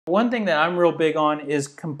One thing that I'm real big on is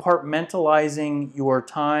compartmentalizing your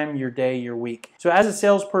time, your day, your week. So as a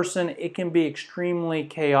salesperson, it can be extremely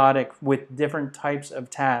chaotic with different types of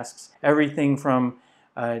tasks. Everything from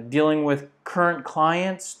dealing with current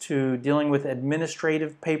clients to dealing with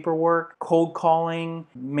administrative paperwork, cold calling,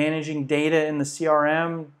 managing data in the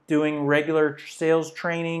CRM, doing regular sales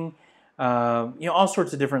training, all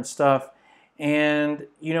sorts of different stuff. And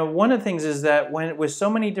one of the things is that with so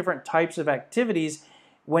many different types of activities,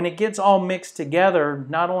 when it gets all mixed together,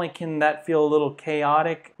 not only can that feel a little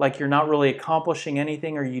chaotic, like you're not really accomplishing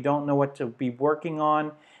anything or you don't know what to be working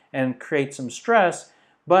on and create some stress,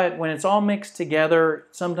 but when it's all mixed together,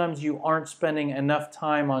 sometimes you aren't spending enough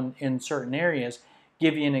time in certain areas.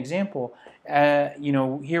 Give you an example.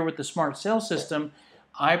 Here with the Smart Sales System,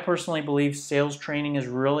 I personally believe sales training is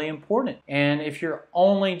really important. And if you're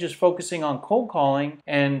only just focusing on cold calling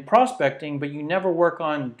and prospecting, but you never work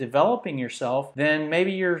on developing yourself, then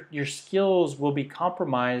maybe your skills will be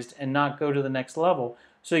compromised and not go to the next level.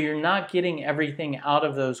 So you're not getting everything out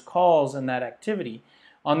of those calls and that activity.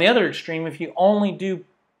 On the other extreme, if you only do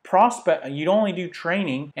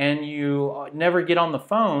training and you never get on the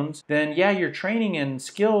phones, then yeah, your training and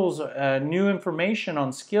skills, new information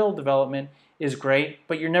on skill development is great,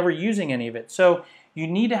 but you're never using any of it. So you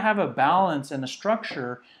need to have a balance and a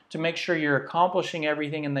structure to make sure you're accomplishing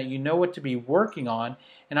everything and that you know what to be working on.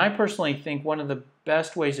 And I personally think one of the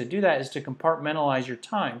best ways to do that is to compartmentalize your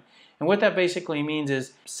time. And what that basically means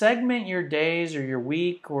is segment your days or your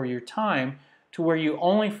week or your time to where you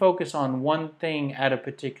only focus on one thing at a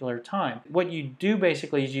particular time. What you do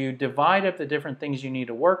basically is you divide up the different things you need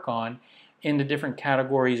to work on into different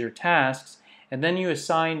categories or tasks, and then you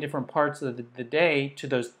assign different parts of the day to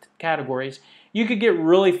those categories. You could get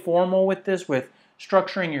really formal with this, with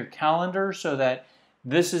structuring your calendar so that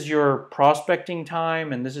this is your prospecting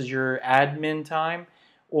time and this is your admin time.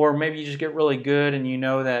 Or maybe you just get really good and you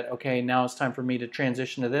know that, okay, now it's time for me to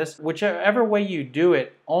transition to this. Whichever way you do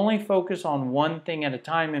it, only focus on one thing at a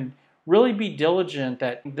time and really be diligent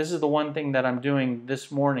that this is the one thing that I'm doing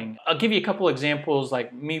this morning. I'll give you a couple examples,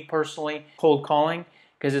 like me personally, cold calling,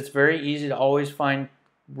 because it's very easy to always find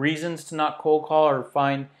reasons to not cold call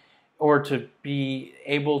or to be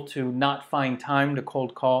able to not find time to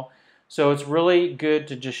cold call. So it's really good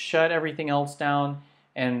to just shut everything else down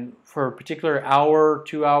and for a particular hour,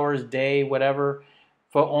 2 hours, day, whatever,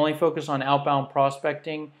 only focus on outbound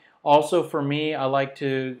prospecting. Also for me, I like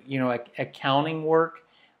to, accounting work.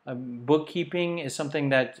 Bookkeeping is something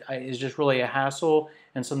that is just really a hassle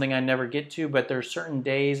and something I never get to, but there's certain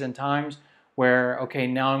days and times where, okay,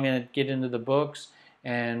 now I'm going to get into the books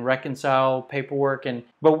and reconcile paperwork.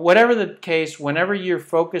 But whatever the case, whenever you're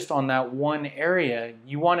focused on that one area,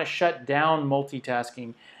 you want to shut down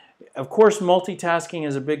multitasking. Of course, multitasking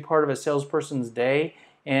is a big part of a salesperson's day,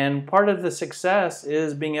 and part of the success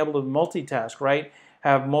is being able to multitask, right?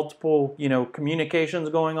 Have multiple, communications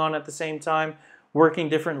going on at the same time, working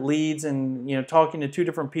different leads and, talking to two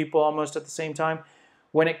different people almost at the same time.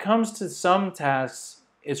 When it comes to some tasks,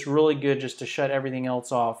 it's really good just to shut everything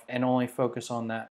else off and only focus on that.